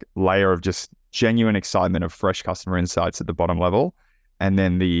layer of just genuine excitement of fresh customer insights at the bottom level. And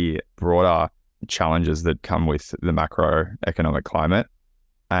then the broader challenges that come with the macroeconomic climate.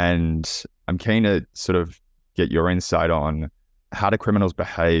 And I'm keen to sort of get your insight on how do criminals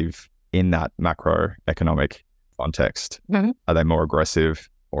behave in that macroeconomic context? Are they more aggressive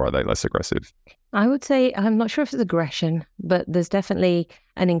or are they less aggressive? I would say, I'm not sure if it's aggression, but there's definitely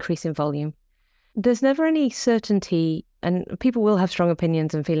an increase in volume. There's never any certainty, and people will have strong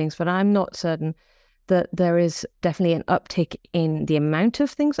opinions and feelings, but I'm not certain that there is definitely an uptick in the amount of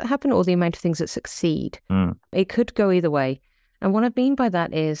things that happen or the amount of things that succeed. It could go either way. And what I mean by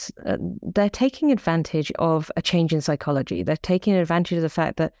that is they're taking advantage of a change in psychology. They're taking advantage of the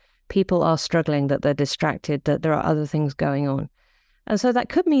fact that people are struggling, that they're distracted, that there are other things going on. And so that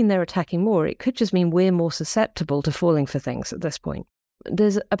could mean they're attacking more. It could just mean we're more susceptible to falling for things at this point.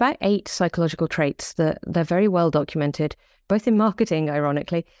 there's about 8 psychological traits that they're very well documented, both in marketing,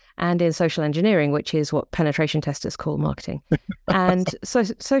 ironically, and in social engineering, which is what penetration testers call marketing. And so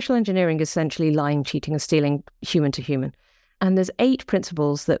social engineering is essentially lying, cheating, and stealing human to human. And there's 8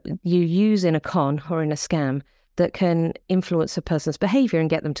 principles that you use in a con or in a scam that can influence a person's behavior and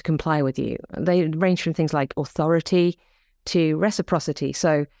get them to comply with you. They range from things like authority to reciprocity.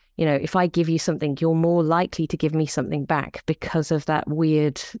 So, if I give you something, you're more likely to give me something back because of that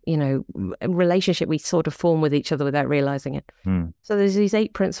weird, relationship we sort of form with each other without realizing it. So there's these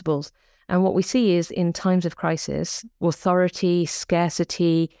 8 principles. And what we see is in times of crisis, authority,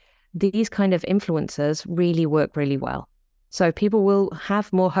 scarcity, these kind of influencers really work really well. So people will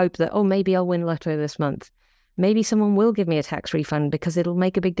have more hope that, maybe I'll win Lotto this month. Maybe someone will give me a tax refund because it'll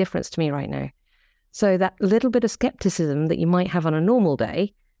make a big difference to me right now. So that little bit of skepticism that you might have on a normal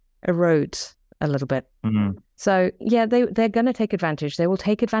day erodes a little bit. So yeah, they're going to take advantage. They will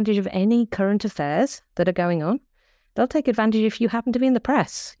take advantage of any current affairs that are going on. They'll take advantage if you happen to be in the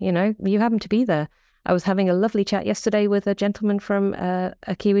press. You happen to be there. I was having a lovely chat yesterday with a gentleman from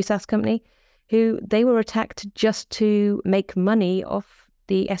a Kiwi SaaS company who they were attacked just to make money off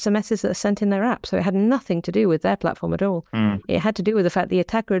the SMSs that are sent in their app. So it had nothing to do with their platform at all. It had to do with the fact the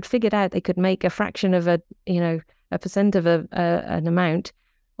attacker had figured out they could make a fraction of a percent of an amount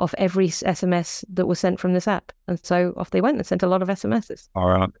off every SMS that was sent from this app. And so off they went and sent a lot of SMSs. All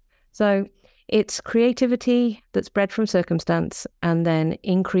right. So it's creativity that's bred from circumstance and then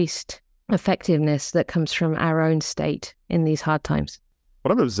increased effectiveness that comes from our own state in these hard times.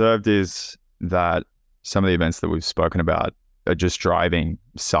 What I've observed is that some of the events that we've spoken about are just driving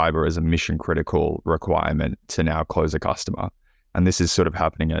cyber as a mission critical requirement to now close a customer. And this is sort of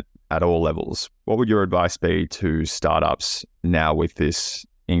happening at all levels. What would your advice be to startups now with this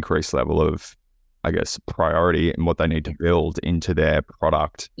increased level of, I guess, priority and what they need to build into their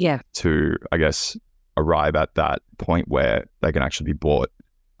product to, I guess, arrive at that point where they can actually be bought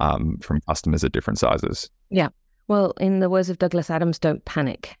from customers at different sizes? Yeah. Well, in the words of Douglas Adams, don't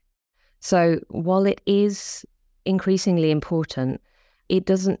panic. So while it is increasingly important, it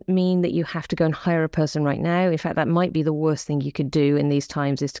doesn't mean that you have to go and hire a person right now. In fact, that might be the worst thing you could do in these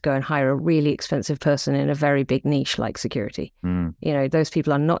times, is to go and hire a really expensive person in a very big niche like security. Those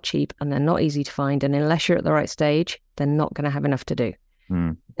people are not cheap and they're not easy to find. And unless you're at the right stage, they're not going to have enough to do.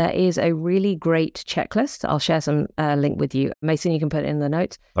 There is a really great checklist. I'll share some link with you. Mason, you can put it in the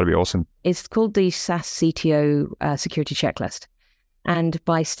notes. That'd be awesome. It's called the SaaS CTO security checklist. And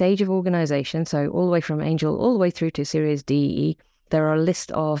by stage of organization, so all the way from angel all the way through to Series D, there are a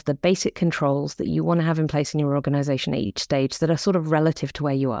list of the basic controls that you want to have in place in your organization at each stage that are sort of relative to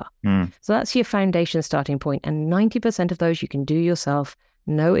where you are. So that's your foundation starting point. And 90% of those you can do yourself.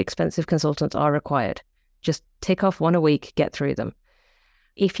 No expensive consultants are required. Just tick off one a week, get through them.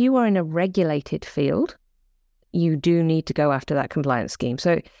 If you are in a regulated field, you do need to go after that compliance scheme.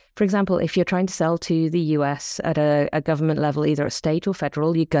 So, for example, if you're trying to sell to the US at a government level, either a state or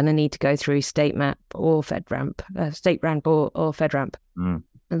federal, you're going to need to go through state map or FedRAMP, state ramp or FedRAMP. And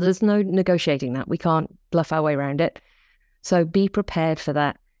there's no negotiating that. We can't bluff our way around it. So be prepared for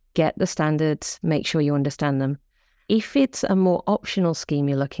that. Get the standards, make sure you understand them. If it's a more optional scheme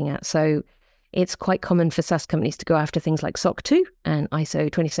you're looking at, so it's quite common for SaaS companies to go after things like SOC 2 and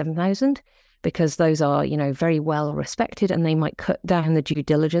ISO 27000, because those are, very well respected and they might cut down the due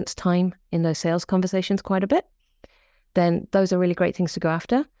diligence time in those sales conversations quite a bit. Then those are really great things to go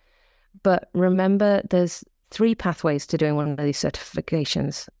after. But remember, there's 3 pathways to doing one of these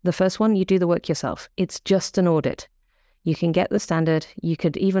certifications. The first one, you do the work yourself. It's just an audit. You can get the standard. You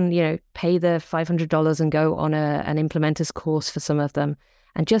could even, pay the $500 and go on an implementers course for some of them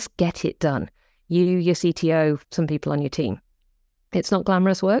and just get it done. You, your CTO, some people on your team. It's not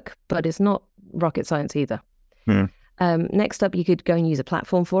glamorous work, but it's not rocket science either. Next up, you could go and use a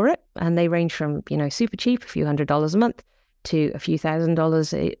platform for it. And they range from, super cheap, a few $100s a month, to a few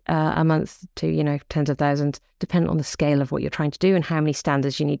 $1,000s a month to, tens of thousands, depending on the scale of what you're trying to do and how many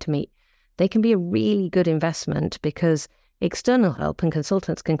standards you need to meet. They can be a really good investment because external help and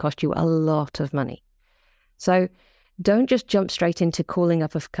consultants can cost you a lot of money. So don't just jump straight into calling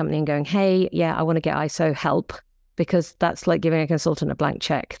up a company and going, hey, yeah, I want to get ISO help, because that's like giving a consultant a blank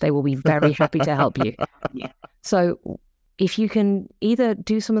check. They will be very happy to help you. So if you can either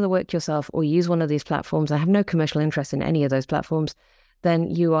do some of the work yourself or use one of these platforms, I have no commercial interest in any of those platforms,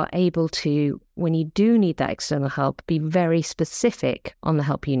 then you are able to, when you do need that external help, be very specific on the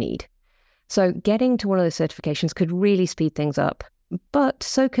help you need. So getting to one of those certifications could really speed things up, but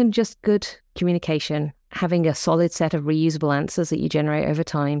so can just good communication, having a solid set of reusable answers that you generate over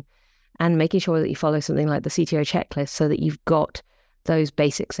time, and making sure that you follow something like the CTO checklist so that you've got those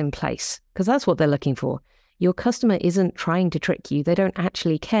basics in place, because that's what they're looking for. Your customer isn't trying to trick you. They don't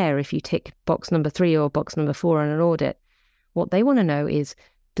actually care if you tick box number 3 or box number 4 on an audit. What they want to know is,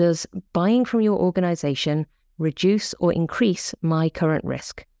 does buying from your organization reduce or increase my current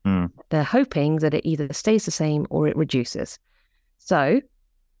risk? They're hoping that it either stays the same or it reduces. So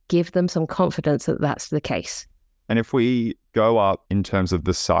give them some confidence that that's the case. And if we go up in terms of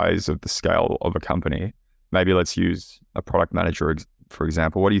the size of the scale of a company, maybe let's use a product manager, for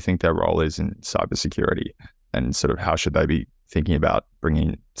example. What do you think their role is in cybersecurity, and sort of how should they be thinking about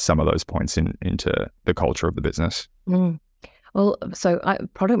bringing some of those points into the culture of the business? Well, so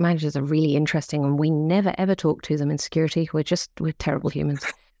product managers are really interesting, and we never ever talk to them in security. We're terrible humans.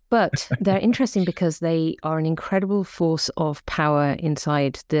 But they're interesting because they are an incredible force of power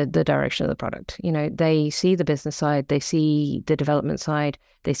inside the direction of the product. You know, they see the business side, they see the development side,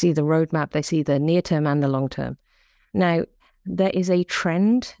 they see the roadmap, they see the near term and the long term. Now, there is a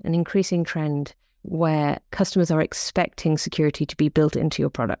trend, an increasing trend, where customers are expecting security to be built into your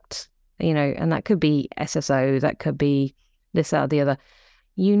products. You know, and that could be SSO, that could be this, that, or the other.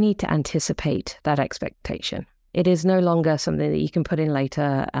 You need to anticipate that expectation. It is no longer something that you can put in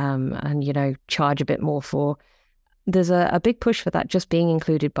later and, you know, charge a bit more for. There's a big push for that just being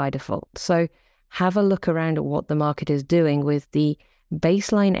included by default. So have a look around at what the market is doing with the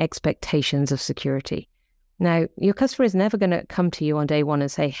baseline expectations of security. Now, your customer is never going to come to you on day one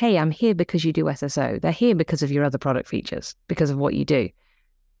and say, hey, I'm here because you do SSO. They're here because of your other product features, because of what you do.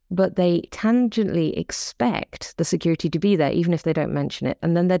 But they tangentially expect the security to be there, even if they don't mention it.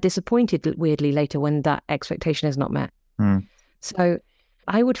 And then they're disappointed, weirdly, later when that expectation is not met. So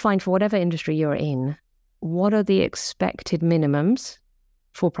I would find, for whatever industry you're in, what are the expected minimums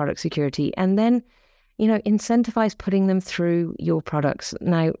for product security? And then, you know, incentivize putting them through your products.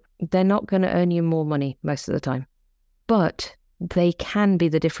 Now, they're not going to earn you more money most of the time, but they can be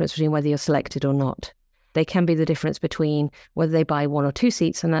the difference between whether you're selected or not. They can be the difference between whether they buy 1 or 2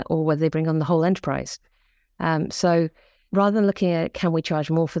 seats and that, or whether they bring on the whole enterprise. So rather than looking at, can we charge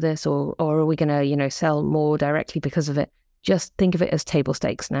more for this, or are we going to, you know, sell more directly because of it? Just think of it as table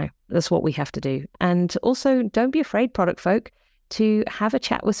stakes now. That's what we have to do. And also, don't be afraid, product folk, to have a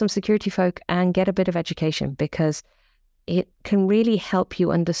chat with some security folk and get a bit of education, because it can really help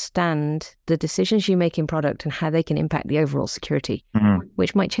you understand the decisions you make in product and how they can impact the overall security,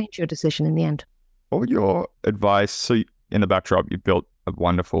 which might change your decision in the end. What would your advice? So in the backdrop, you've built a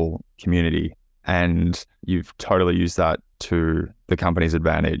wonderful community and you've totally used that to the company's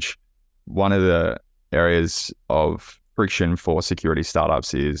advantage. One of the areas of friction for security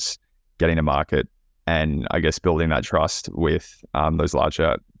startups is getting to market and I guess building that trust with those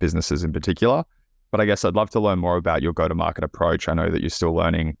larger businesses in particular. But I guess I'd love to learn more about your go-to-market approach. I know that you're still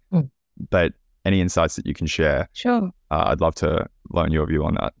learning, but any insights that you can share? Sure. I'd love to learn your view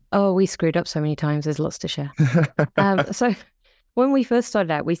on that. Oh, we screwed up so many times. There's lots to share. So when we first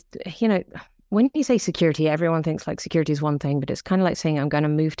started out, when you say security, everyone thinks like security is one thing, but it's kind of like saying I'm going to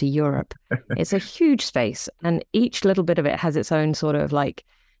move to Europe. It's a huge space, and each little bit of it has its own sort of like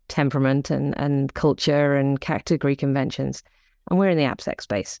temperament and culture and category conventions. And we're in the AppSec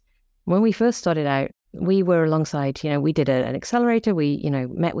space. When we first started out, we were alongside, we did an accelerator. We,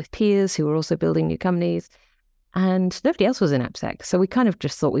 met with peers who were also building new companies, and nobody else was in AppSec. So we kind of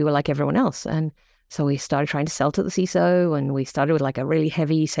just thought we were like everyone else. And so we started trying to sell to the CISO, and we started with like a really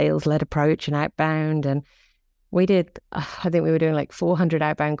heavy sales-led approach and outbound. And we did, I think we were doing like 400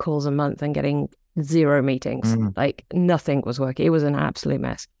 outbound calls a month and getting 0 meetings. Like nothing was working. It was an absolute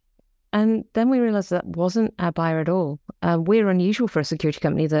mess. And then we realized that wasn't our buyer at all. We're unusual for a security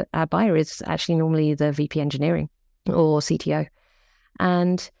company that our buyer is actually normally the VP engineering or CTO.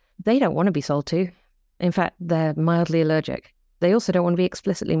 And they don't want to be sold to. In fact, they're mildly allergic. They also don't want to be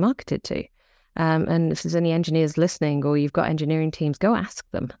explicitly marketed to. And if there's any engineers listening, or you've got engineering teams, go ask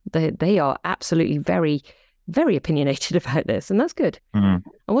them. They are absolutely very, very opinionated about this, and that's good. And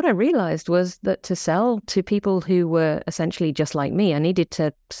what I realized was that to sell to people who were essentially just like me, I needed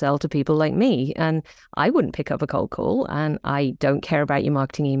to sell to people like me, and I wouldn't pick up a cold call, and I don't care about your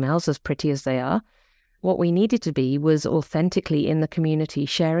marketing emails, as pretty as they are. What we needed to be was authentically in the community,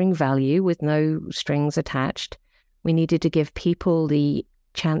 sharing value with no strings attached. We needed to give people the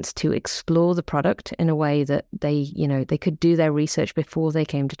chance to explore the product in a way that they could do their research before they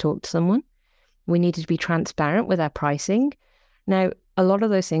came to talk to someone. We needed to be transparent with our pricing. Now, a lot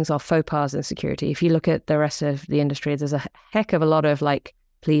of those things are faux pas in security. If you look at the rest of the industry, there's a heck of a lot of like,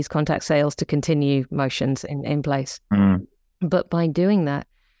 please contact sales to continue motions in place. But by doing that,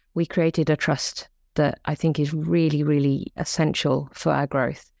 we created a trust that I think is really, really essential for our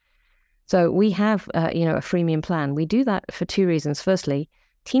growth. So we have, a freemium plan. We do that for two reasons. Firstly,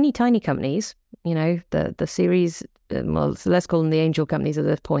 teeny tiny companies, the series, so let's call them the angel companies at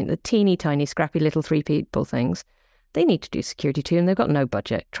this point, the teeny tiny scrappy little 3 people things, they need to do security too, and they've got no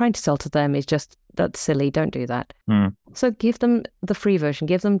budget. Trying to sell to them is just, that's silly. Don't do that. So give them the free version,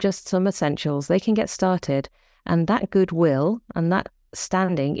 give them just some essentials. They can get started, and that goodwill and that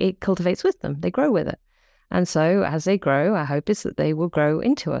standing, it cultivates with them. They grow with it. And so as they grow, our hope is that they will grow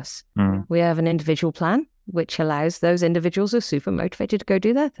into us. We have an individual plan, which allows those individuals who are super motivated to go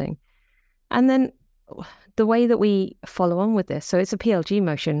do their thing. And then the way that we follow on with this, so it's a PLG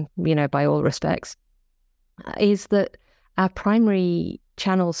motion, by all respects, is that our primary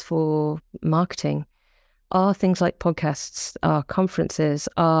channels for marketing are things like podcasts, are conferences,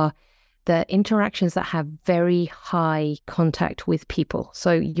 are the interactions that have very high contact with people.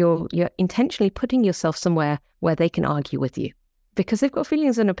 So you're intentionally putting yourself somewhere where they can argue with you because they've got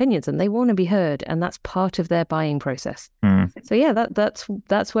feelings and opinions and they want to be heard, and that's part of their buying process. So yeah,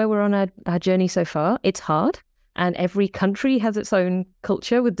 that's where we're on our journey so far. It's hard, and every country has its own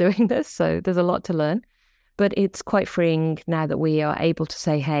culture with doing this, so there's a lot to learn. But it's quite freeing now that we are able to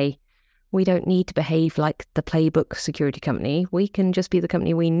say, hey, we don't need to behave like the playbook security company. We can just be the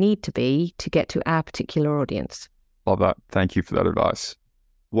company we need to be to get to our particular audience. Love that. Thank you for that advice.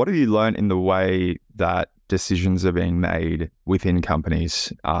 What have you learned in the way that decisions are being made within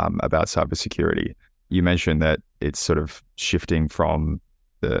companies about cybersecurity? You mentioned that it's sort of shifting from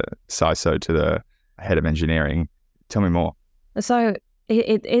the CISO to the head of engineering. Tell me more. So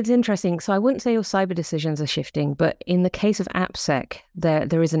it's interesting. So I wouldn't say your cyber decisions are shifting, but in the case of AppSec,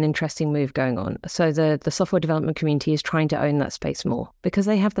 there is an interesting move going on. So the software development community is trying to own that space more because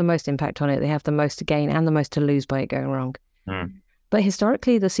they have the most impact on it. They have the most to gain and the most to lose by it going wrong. But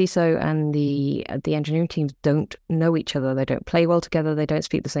historically, the CISO and the engineering teams don't know each other. They don't play well together. They don't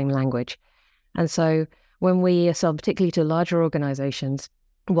speak the same language. And so when we sell particularly to larger organizations,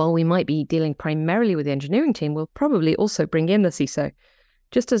 while we might be dealing primarily with the engineering team, we'll probably also bring in the CISO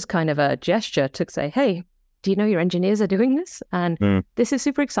just as kind of a gesture to say, hey, do you know your engineers are doing this? And this is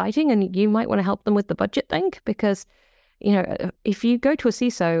super exciting, and you might want to help them with the budget thing because, if you go to a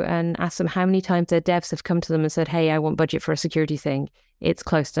CISO and ask them how many times their devs have come to them and said, hey, I want budget for a security thing, it's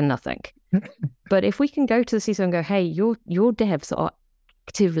close to nothing. But if we can go to the CISO and go, hey, your devs are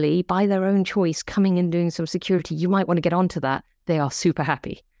actively, by their own choice, coming and doing some security, you might want to get onto that, they are super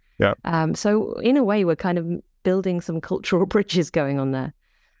happy. Yeah. So in a way, we're kind of building some cultural bridges going on there.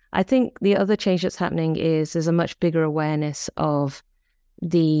 I think the other change that's happening is there's a much bigger awareness of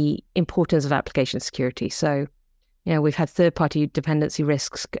the importance of application security. So, we've had third-party dependency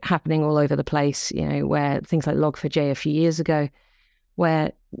risks happening all over the place, where things like Log4j a few years ago,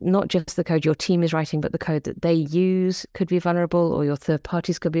 where not just the code your team is writing, but the code that they use could be vulnerable or your third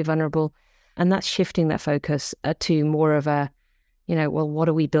parties could be vulnerable. And that's shifting that focus to more of a, well, what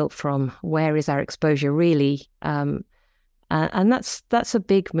are we built from? Where is our exposure really? And that's a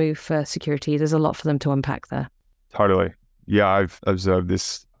big move for security. There's a lot for them to unpack there. Totally. Yeah, I've observed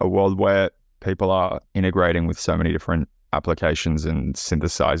a world where people are integrating with so many different applications and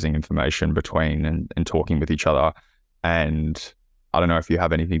synthesizing information between and talking with each other. And I don't know if you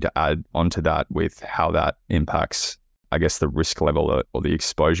have anything to add onto that with how that impacts, I guess, the risk level or the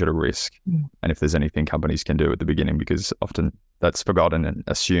exposure to risk, and if there's anything companies can do at the beginning, because often that's forgotten and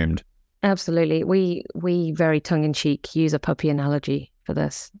assumed. Absolutely. We very tongue-in-cheek use a puppy analogy for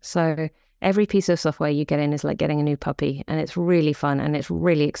this. So every piece of software you get in is like getting a new puppy, and it's really fun and it's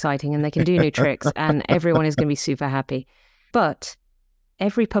really exciting, and they can do new tricks and everyone is going to be super happy. But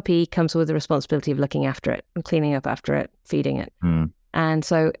every puppy comes with the responsibility of looking after it and cleaning up after it, feeding it. And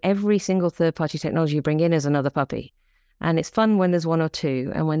so every single third-party technology you bring in is another puppy. And it's fun when there's one or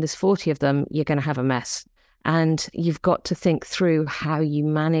two, and when there's 40 of them, you're going to have a mess. And you've got to think through how you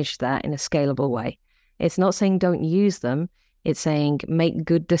manage that in a scalable way. It's not saying don't use them. It's saying make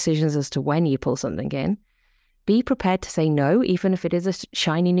good decisions as to when you pull something in. Be prepared to say no, even if it is a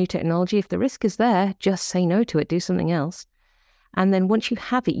shiny new technology. If the risk is there, just say no to it. Do something else. And then once you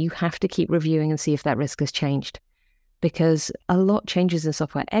have it, you have to keep reviewing and see if that risk has changed. Because a lot changes in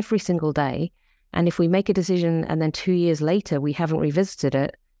software every single day. And if we make a decision and then 2 years later we haven't revisited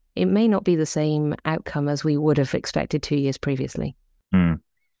it, it may not be the same outcome as we would have expected 2 years previously.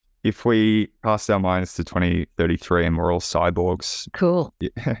 If we cast our minds to 2033 and we're all cyborgs, cool.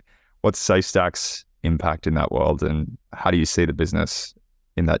 What's SafeStack's impact in that world, and how do you see the business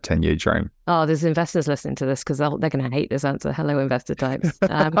in that 10-year dream? Oh, there's investors listening to this because they're going to hate this answer. Hello, investor types.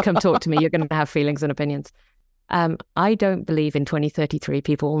 Come talk to me. You're going to have feelings and opinions. I don't believe in 2033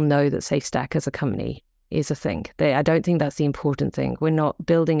 people will know that SafeStack as a company is a thing. I don't think that's the important thing. We're not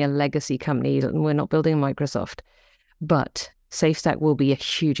building a legacy company. We're not building Microsoft. But SafeStack will be a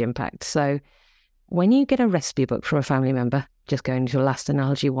huge impact. So when you get a recipe book from a family member, just going to the last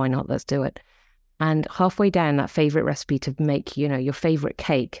analogy, why not? Let's do it. And halfway down that favorite recipe to make, your favorite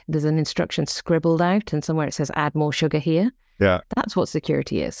cake, there's an instruction scribbled out and somewhere it says add more sugar here. Yeah. That's what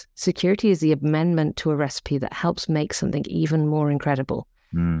security is. Security is the amendment to a recipe that helps make something even more incredible.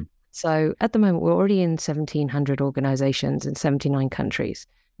 So at the moment, we're already in 1,700 organizations in 79 countries.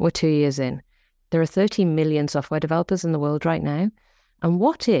 We're 2 years in. There are 30 million software developers in the world right now. And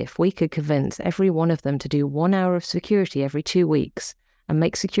what if we could convince every one of them to do 1 hour of security every 2 weeks and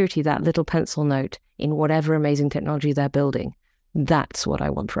make security that little pencil note in whatever amazing technology they're building? That's what I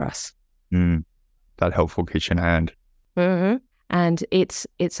want for us. That helpful kitchen hand. And it's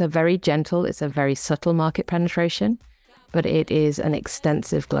a very gentle, it's a very subtle market penetration, but it is an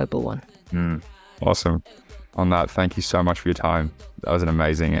extensive global one. Awesome. On that, thank you so much for your time. That was an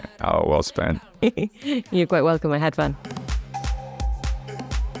amazing hour well spent. You're quite welcome. I had fun.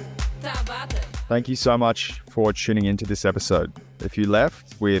 Thank you so much for tuning into this episode. If you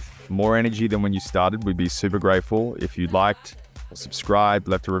left with more energy than when you started, we'd be super grateful if you liked or subscribed,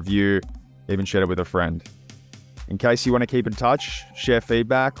 left a review, even shared it with a friend. In case you want to keep in touch, share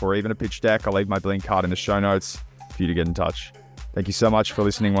feedback, or even a pitch deck, I'll leave my Blink card in the show notes for you to get in touch. Thank you so much for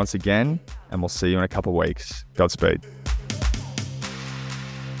listening once again, and we'll see you in a couple of weeks. Godspeed.